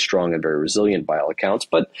still very strong and very resilient by all accounts,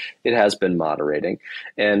 but it has been moderating.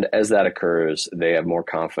 And as that occurs, they have more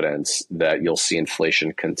confidence that you'll see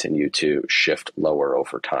inflation continue to shift lower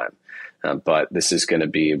over time. But this is going to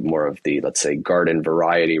be more of the, let's say, garden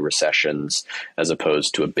variety recessions, as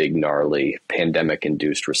opposed to a big, gnarly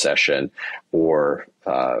pandemic-induced recession or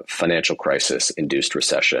financial crisis-induced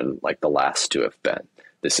recession like the last 2 have been.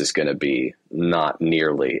 This is going to be not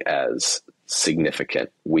nearly as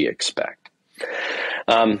significant, we expect.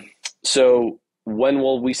 So when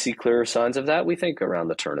will we see clearer signs of that? We think around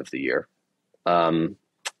the turn of the year.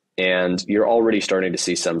 And you're already starting to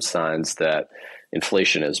see some signs that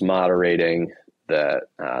inflation is moderating, that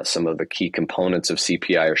some of the key components of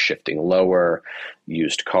CPI are shifting lower.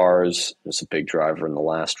 Used cars was a big driver in the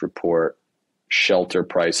last report. Shelter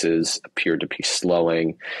prices appear to be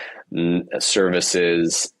slowing.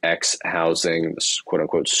 Services, housing, this quote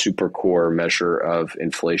unquote super core measure of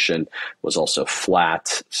inflation, was also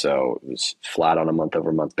flat. So it was flat on a month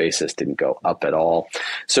over month basis, didn't go up at all.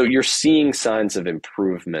 So you're seeing signs of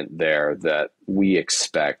improvement there that we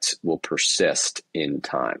expect will persist in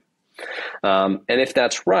time. And if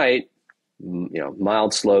that's right,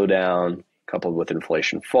 mild slowdown coupled with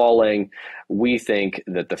inflation falling, we think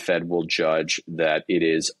that the Fed will judge that it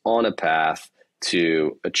is on a path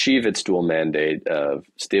to achieve its dual mandate of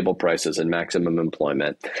stable prices and maximum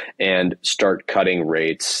employment, and start cutting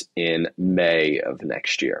rates in May of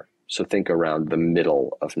next year. So think around the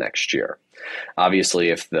middle of next year. Obviously,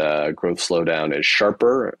 if the growth slowdown is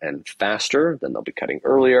sharper and faster, then they'll be cutting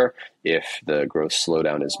earlier. If the growth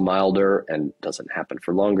slowdown is milder and doesn't happen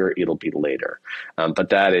for longer, it'll be later. But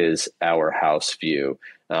that is our house view.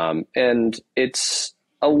 And it's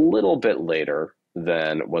a little bit later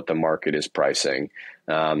than what the market is pricing.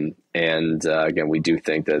 Again, we do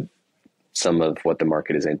think that some of what the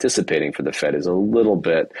market is anticipating for the Fed is a little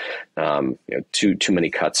bit too many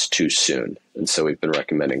cuts too soon. And so we've been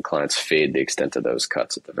recommending clients fade the extent of those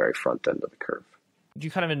cuts at the very front end of the curve. Do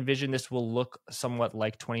you kind of envision this will look somewhat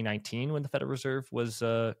like 2019 when the Federal Reserve was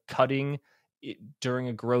cutting during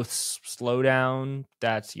a growth slowdown?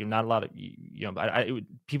 That's not a lot of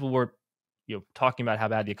people were talking about how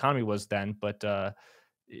bad the economy was then, but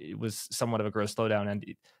it was somewhat of a growth slowdown, and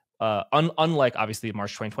unlike obviously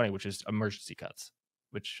March 2020, which is emergency cuts,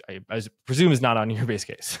 which I presume is not on your base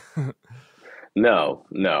case. No.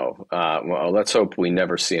 Well, let's hope we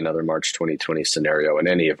never see another March 2020 scenario in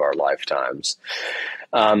any of our lifetimes.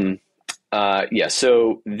 So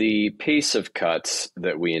the pace of cuts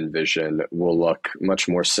that we envision will look much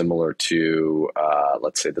more similar to,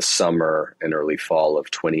 let's say, the summer and early fall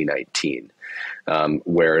of 2019,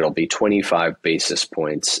 where it'll be 25 basis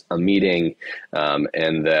points a meeting,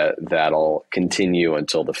 and that'll continue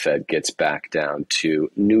until the Fed gets back down to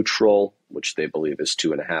neutral, which they believe is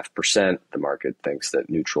 2.5%. The market thinks that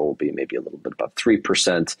neutral will be maybe a little bit above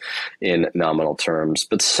 3% in nominal terms,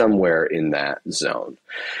 but somewhere in that zone.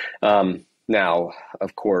 Now,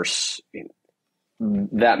 of course,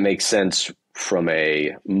 that makes sense from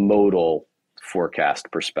a modal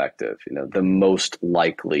forecast perspective, the most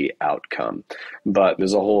likely outcome. But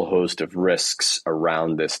there's a whole host of risks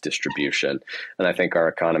around this distribution. And I think our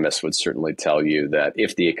economists would certainly tell you that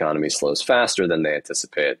if the economy slows faster than they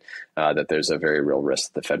anticipate, that there's a very real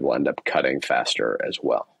risk that the Fed will end up cutting faster as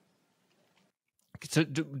well. So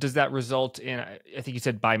does that result in, I think you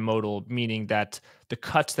said bimodal, meaning that the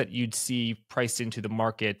cuts that you'd see priced into the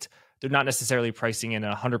market, they're not necessarily pricing in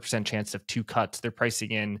a 100% chance of 2 cuts. They're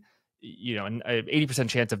pricing in, an 80%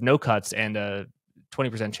 chance of no cuts and a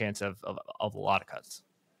 20% chance of a lot of cuts.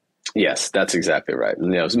 Yes, that's exactly right.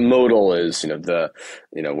 And, modal is,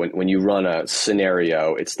 when you run a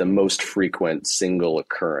scenario, it's the most frequent single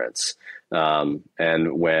occurrence.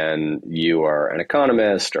 And when you are an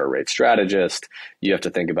economist or a rate strategist, you have to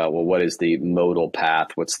think about, well, what is the modal path?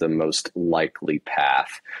 What's the most likely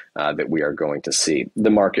path that we are going to see? The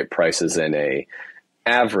market prices in a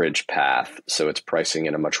average path, so it's pricing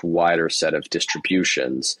in a much wider set of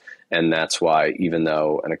distributions. And that's why, even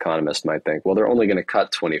though an economist might think, well, they're only going to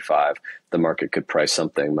cut 25, the market could price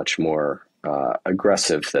something much more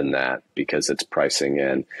aggressive than that, because it's pricing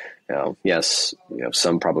in,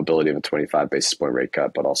 some probability of a 25 basis point rate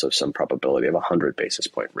cut, but also some probability of a 100 basis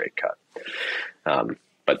point rate cut.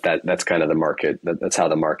 But that's kind of the market. That's how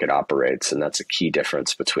the market operates, and that's a key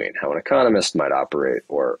difference between how an economist might operate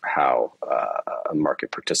or how a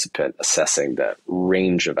market participant assessing that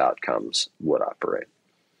range of outcomes would operate.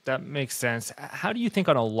 That makes sense. How do you think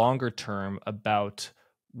on a longer term about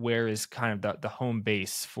where is kind of the home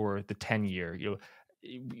base for the 10-year?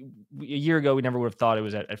 A year ago, we never would have thought it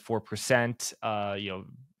was at 4%.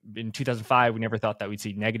 In 2005, we never thought that we'd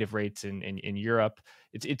see negative rates in Europe.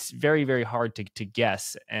 It's very, very hard to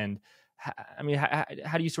guess. And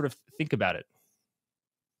how do you sort of think about it?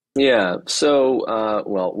 Yeah.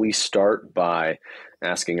 So, we start by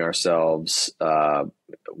asking ourselves,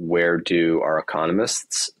 where do our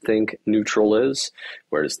economists think neutral is?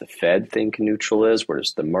 Where does the Fed think neutral is? Where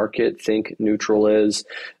does the market think neutral is?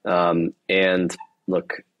 And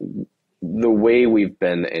look, the way we've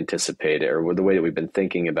been anticipating, or the way that we've been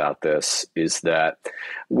thinking about this, is that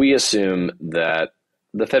we assume that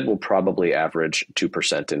the Fed will probably average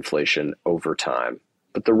 2% inflation over time,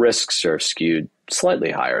 but the risks are skewed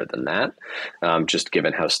slightly higher than that, just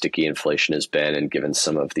given how sticky inflation has been and given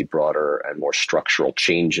some of the broader and more structural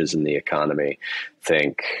changes in the economy.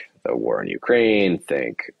 Think the war in Ukraine,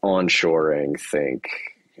 think onshoring, think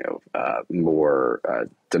more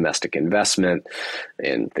domestic investment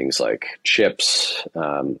in things like chips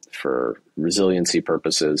for resiliency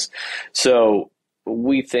purposes. So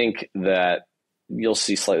we think that you'll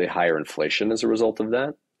see slightly higher inflation as a result of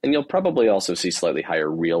that. And you'll probably also see slightly higher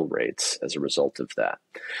real rates as a result of that.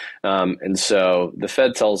 And so the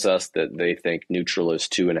Fed tells us that they think neutral is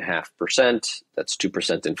 2.5%. That's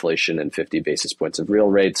 2% inflation and 50 basis points of real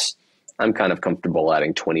rates. I'm kind of comfortable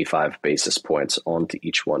adding 25 basis points onto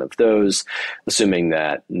each one of those, assuming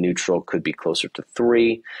that neutral could be closer to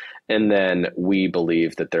 3. And then we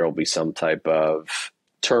believe that there will be some type of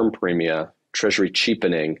term premia, Treasury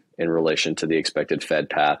cheapening in relation to the expected Fed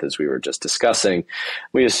path, as we were just discussing.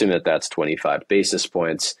 We assume that that's 25 basis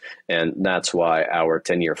points, and that's why our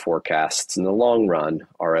 10-year forecasts in the long run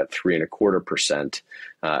are at 3.25%,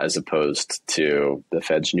 as opposed to the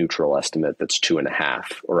Fed's neutral estimate that's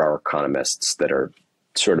 2.5%, or our economists that are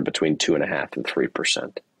sort of between 2.5% and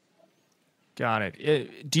 3%. Got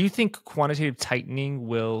it. Do you think quantitative tightening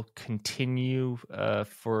will continue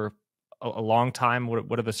for a long time?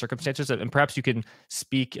 What are the circumstances? And perhaps you can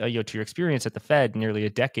speak to your experience at the Fed, nearly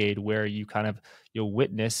a decade, where you kind of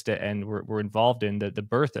witnessed and were involved in the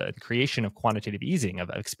birth and creation of quantitative easing,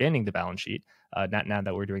 of expanding the balance sheet, now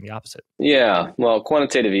that we're doing the opposite. Yeah, well,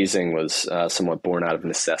 quantitative easing was somewhat born out of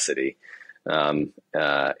necessity,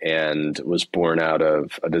 and was born out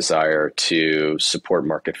of a desire to support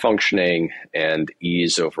market functioning and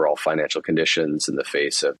ease overall financial conditions in the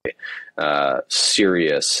face of a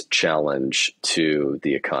serious challenge to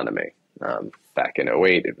the economy. Back in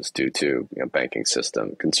 2008, it was due to banking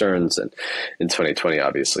system concerns, and in 2020,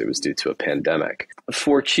 obviously, it was due to a pandemic.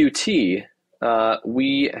 For QT,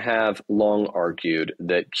 we have long argued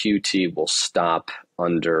that QT will stop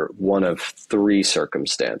under one of 3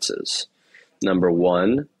 circumstances. Number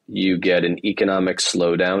one, you get an economic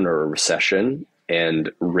slowdown or a recession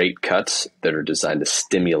and rate cuts that are designed to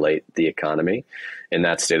stimulate the economy. In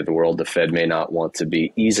that state of the world, the Fed may not want to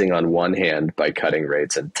be easing on one hand by cutting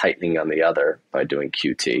rates and tightening on the other by doing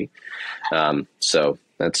QT. So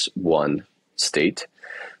that's one state.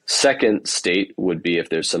 Second state would be if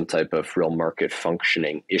there's some type of real market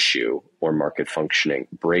functioning issue or market functioning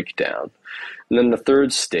breakdown. And then the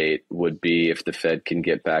third state would be if the Fed can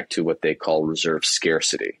get back to what they call reserve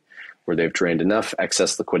scarcity, where they've drained enough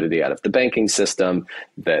excess liquidity out of the banking system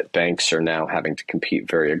that banks are now having to compete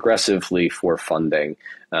very aggressively for funding,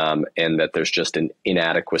 and that there's just an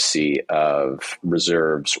inadequacy of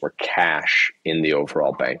reserves or cash in the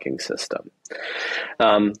overall banking system.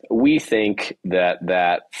 We think that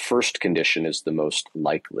that first condition is the most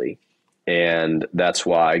likely. And that's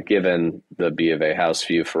why, given the B of A house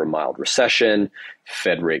view for a mild recession,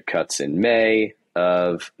 Fed rate cuts in May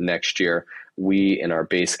of next year, we in our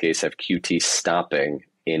base case have QT stopping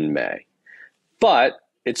in May. But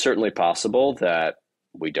it's certainly possible that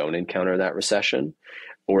we don't encounter that recession,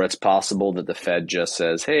 or it's possible that the Fed just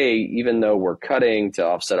says, hey, even though we're cutting to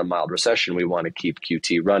offset a mild recession, we want to keep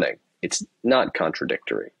QT running. It's not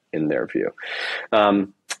contradictory in their view.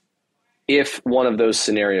 If one of those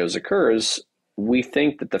scenarios occurs, we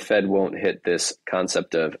think that the Fed won't hit this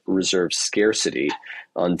concept of reserve scarcity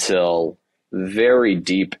until very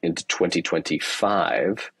deep into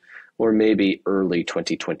 2025 or maybe early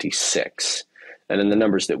 2026. And in the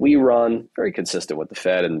numbers that we run, very consistent with the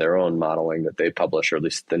Fed and their own modeling that they publish, or at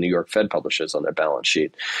least the New York Fed publishes on their balance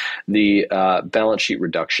sheet, the balance sheet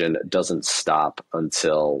reduction doesn't stop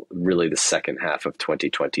until really the second half of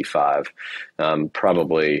 2025,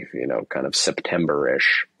 probably, kind of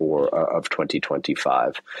September-ish of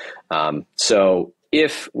 2025. So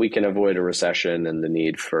if we can avoid a recession and the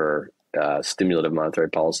need for stimulative monetary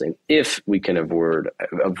policy, if we can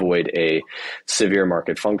avoid a severe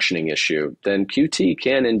market functioning issue, then QT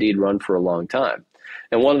can indeed run for a long time.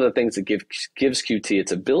 And one of the things that gives QT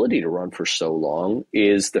its ability to run for so long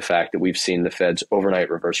is the fact that we've seen the Fed's overnight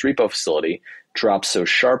reverse repo facility drop so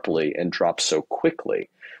sharply and drop so quickly.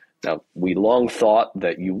 Now, we long thought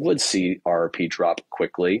that you would see RRP drop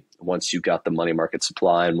quickly once you got the money market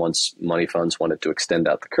supply and once money funds wanted to extend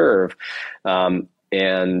out the curve.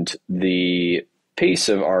 And the pace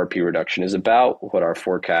of RRP reduction is about what our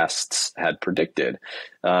forecasts had predicted.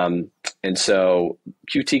 And so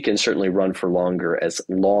QT can certainly run for longer as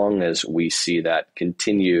long as we see that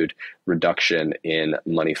continued reduction in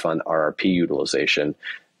money fund RRP utilization,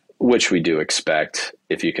 which we do expect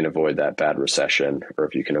if you can avoid that bad recession or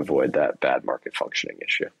if you can avoid that bad market functioning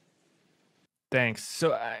issue. Thanks.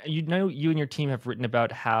 So you and your team have written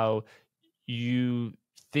about how you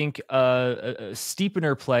think a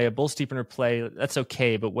steepener play, a bull steepener play, that's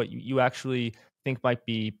okay. But what you actually think might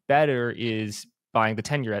be better is buying the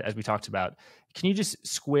 10-year, as we talked about. Can you just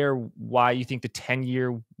square why you think the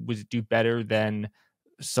 10-year would do better than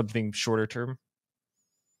something shorter term?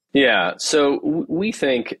 Yeah, so we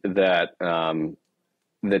think that the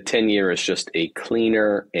 10-year is just a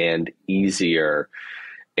cleaner and easier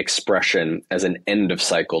expression as an end of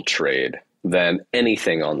cycle trade than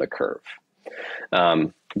anything on the curve.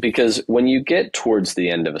 Because when you get towards the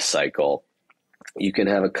end of a cycle, you can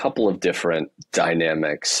have a couple of different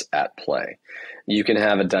dynamics at play. You can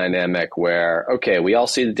have a dynamic where, okay, we all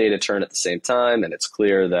see the data turn at the same time, and it's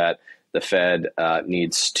clear that the Fed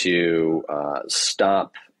needs to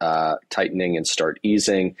stop tightening and start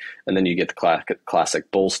easing. And then you get the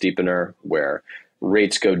classic bull steepener where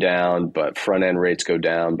rates go down, but front end rates go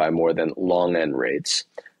down by more than long end rates.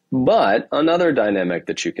 But another dynamic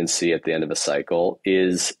that you can see at the end of a cycle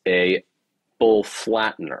is a bull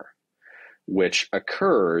flattener, which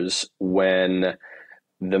occurs when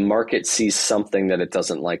the market sees something that it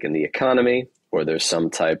doesn't like in the economy, or there's some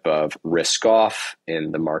type of risk off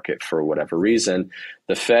in the market for whatever reason.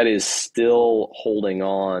 The Fed is still holding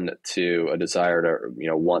on to a desire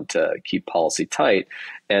to, want to keep policy tight,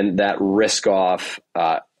 and that risk off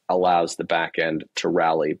allows the back end to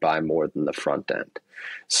rally by more than the front end.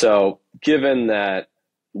 So given that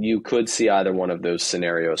you could see either one of those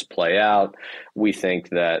scenarios play out, we think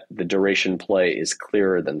that the duration play is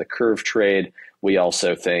clearer than the curve trade. We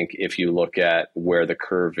also think if you look at where the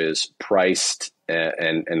curve is priced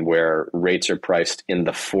and where rates are priced in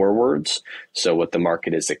the forwards, so what the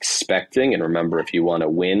market is expecting, and remember, if you want to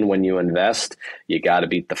win when you invest, you got to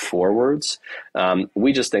beat the forwards.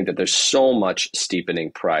 We just think that there's so much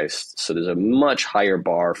steepening priced, so there's a much higher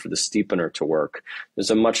bar for the steepener to work.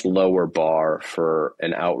 There's a much lower bar for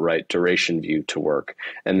an outright duration view to work,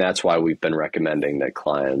 and that's why we've been recommending that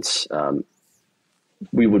clients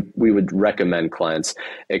we would recommend clients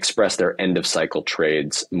express their end of cycle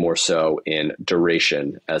trades more so in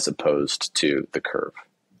duration as opposed to the curve.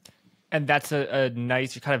 And that's a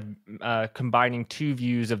nice kind of combining two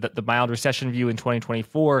views of the mild recession view in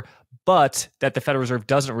 2024, but that the Federal Reserve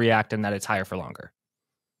doesn't react and that it's higher for longer.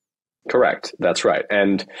 Correct. That's right.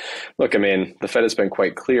 And look, the Fed has been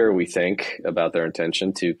quite clear, we think, about their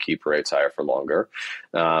intention to keep rates higher for longer,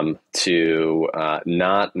 to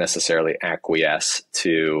not necessarily acquiesce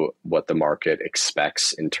to what the market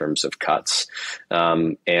expects in terms of cuts.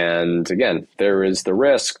 And again, there is the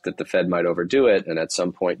risk that the Fed might overdo it. And at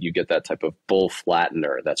some point you get that type of bull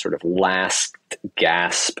flattener, that sort of last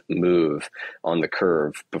gasp move on the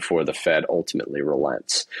curve before the Fed ultimately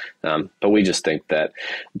relents. But we just think that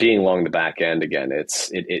being long the back end, again,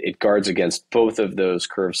 it guards against both of those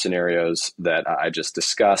curve scenarios that I just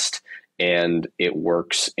discussed, and it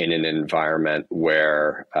works in an environment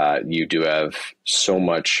where you do have so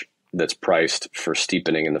much that's priced for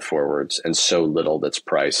steepening in the forwards and so little that's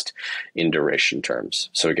priced in duration terms.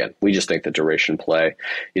 So again, we just think the duration play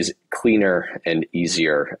is cleaner and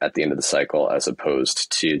easier at the end of the cycle as opposed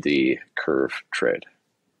to the curve trade.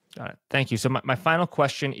 Got it. Thank you. So my final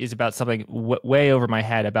question is about something way over my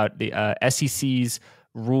head about the SEC's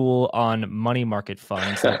rule on money market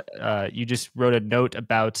funds. You just wrote a note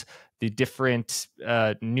about the different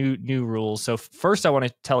new rules. So first, I want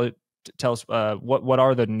to tell us what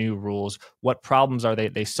are the new rules? What problems are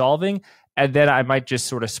they solving? And then I might just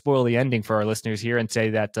sort of spoil the ending for our listeners here and say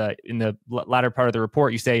that in the latter part of the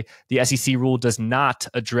report, you say the SEC rule does not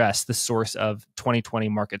address the source of 2020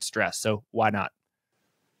 market stress. So why not?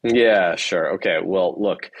 Yeah, sure. Okay. Well,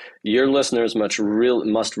 look, your listeners must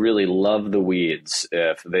really love the weeds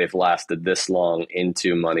if they've lasted this long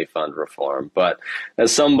into money fund reform. But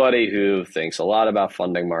as somebody who thinks a lot about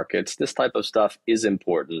funding markets, this type of stuff is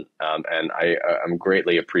important. And I'm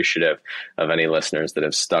greatly appreciative of any listeners that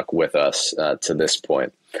have stuck with us to this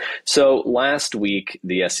point. So last week,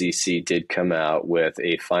 the SEC did come out with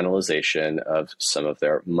a finalization of some of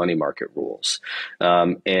their money market rules.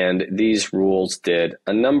 And these rules did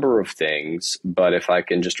a number of things, but if I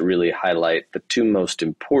can just really highlight the two most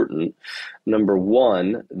important, number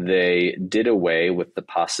one, they did away with the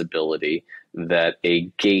possibility that a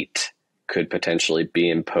gate could potentially be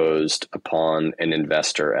imposed upon an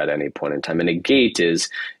investor at any point in time. And a gate is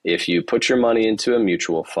if you put your money into a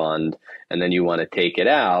mutual fund and then you want to take it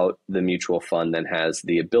out, the mutual fund then has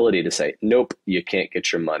the ability to say, nope, you can't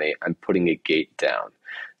get your money. I'm putting a gate down.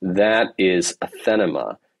 That is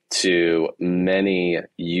anathema to many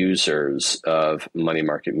users of money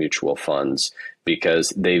market mutual funds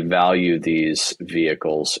because they value these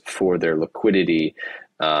vehicles for their liquidity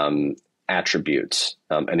attributes,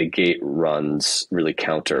 and a gate runs really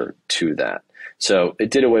counter to that. So it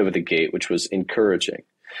did away with the gate, which was encouraging,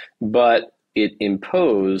 but it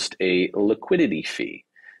imposed a liquidity fee,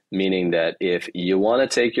 meaning that if you want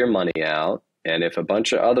to take your money out, and if a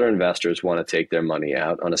bunch of other investors want to take their money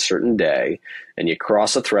out on a certain day, and you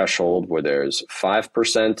cross a threshold where there's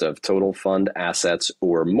 5% of total fund assets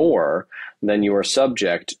or more, then you are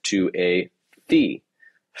subject to a fee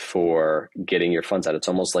for getting your funds out. It's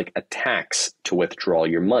almost like a tax to withdraw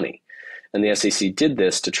your money. And the SEC did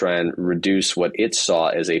this to try and reduce what it saw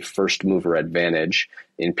as a first mover advantage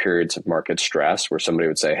in periods of market stress, where somebody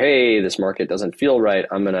would say, hey, this market doesn't feel right.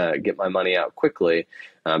 I'm going to get my money out quickly.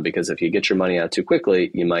 Because if you get your money out too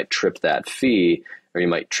quickly, you might trip that fee, or you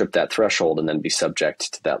might trip that threshold and then be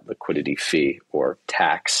subject to that liquidity fee or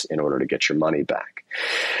tax in order to get your money back.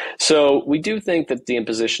 So we do think that the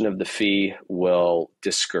imposition of the fee will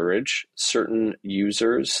discourage certain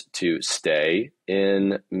users to stay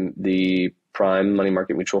in the prime money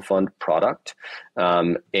market mutual fund product,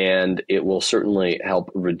 and it will certainly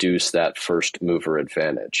help reduce that first mover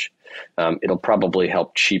advantage. It'll probably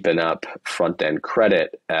help cheapen up front-end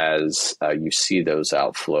credit as you see those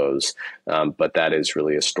outflows, but that is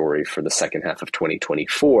really a story for the second half of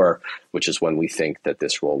 2024, which is when we think that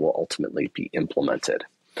this rule will ultimately be implemented.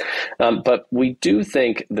 But we do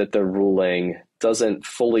think that the ruling doesn't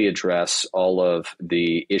fully address all of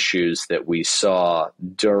the issues that we saw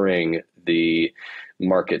during the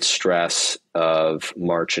market stress of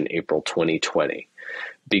March and April 2020.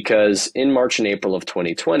 Because in March and April of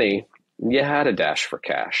 2020, you had a dash for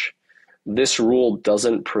cash. This rule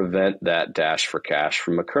doesn't prevent that dash for cash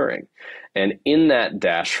from occurring. And in that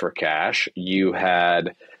dash for cash, you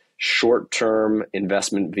had short-term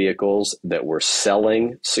investment vehicles that were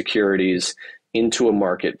selling securities into a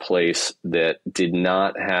marketplace that did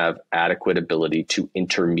not have adequate ability to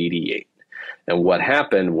intermediate. And what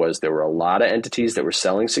happened was there were a lot of entities that were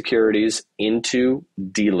selling securities into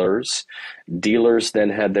dealers. Dealers then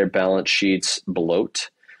had their balance sheets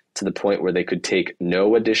bloat to the point where they could take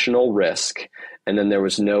no additional risk. And then there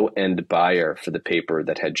was no end buyer for the paper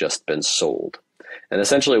that had just been sold. And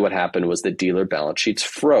essentially what happened was the dealer balance sheets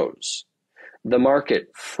froze. The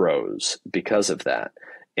market froze because of that.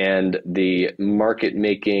 And the market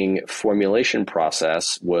making formulation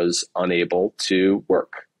process was unable to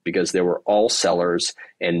work because there were all sellers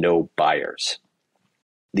and no buyers.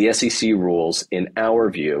 The SEC rules, in our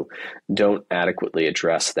view, don't adequately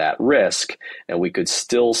address that risk, and we could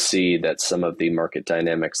still see that some of the market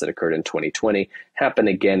dynamics that occurred in 2020 happen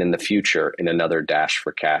again in the future in another dash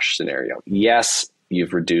for cash scenario. Yes,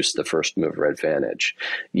 you've reduced the first mover advantage.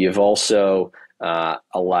 You've also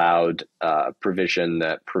allowed provision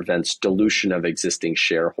that prevents dilution of existing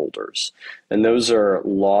shareholders. And those are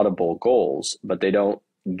laudable goals, but they don't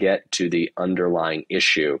get to the underlying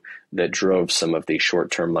issue that drove some of the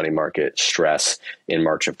short-term money market stress in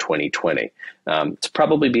March of 2020. It's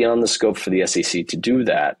probably beyond the scope for the SEC to do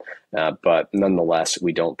that, but nonetheless,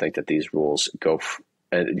 we don't think that these rules go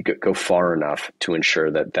far enough to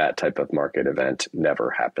ensure that that type of market event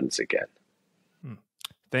never happens again.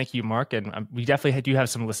 Thank you, Mark. And we definitely do have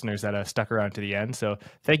some listeners that stuck around to the end. So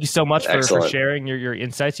thank you so much for sharing your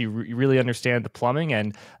insights. You really understand the plumbing,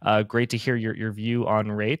 and great to hear your view on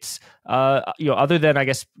rates. Other than, I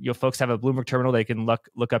guess, folks have a Bloomberg terminal, they can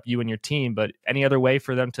look up you and your team, but any other way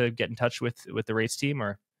for them to get in touch with the rates team?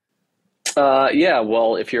 Or yeah,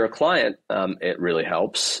 well, if you're a client, it really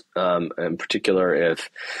helps. In particular, if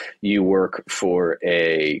you work for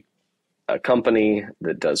a company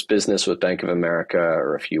that does business with Bank of America,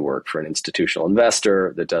 or if you work for an institutional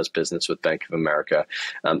investor that does business with Bank of America,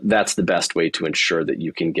 that's the best way to ensure that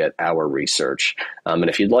you can get our research. And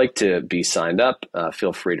if you'd like to be signed up,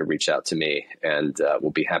 feel free to reach out to me, and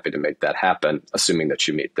we'll be happy to make that happen, assuming that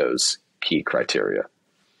you meet those key criteria.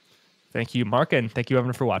 Thank you, Mark, and thank you,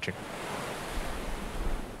 everyone, for watching.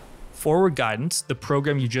 Forward Guidance, the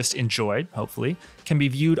program you just enjoyed, hopefully, can be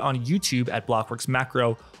viewed on YouTube at Blockworks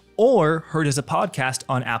Macro, or heard as a podcast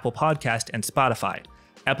on Apple Podcast and Spotify.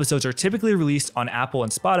 Episodes are typically released on Apple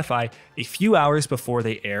and Spotify a few hours before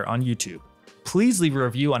they air on YouTube. Please leave a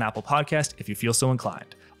review on Apple Podcast if you feel so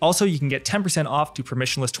inclined. Also, you can get 10% off to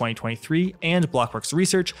Permissionless 2023 and Blockworks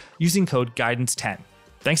Research using code GUIDANCE10.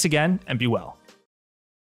 Thanks again, and be well.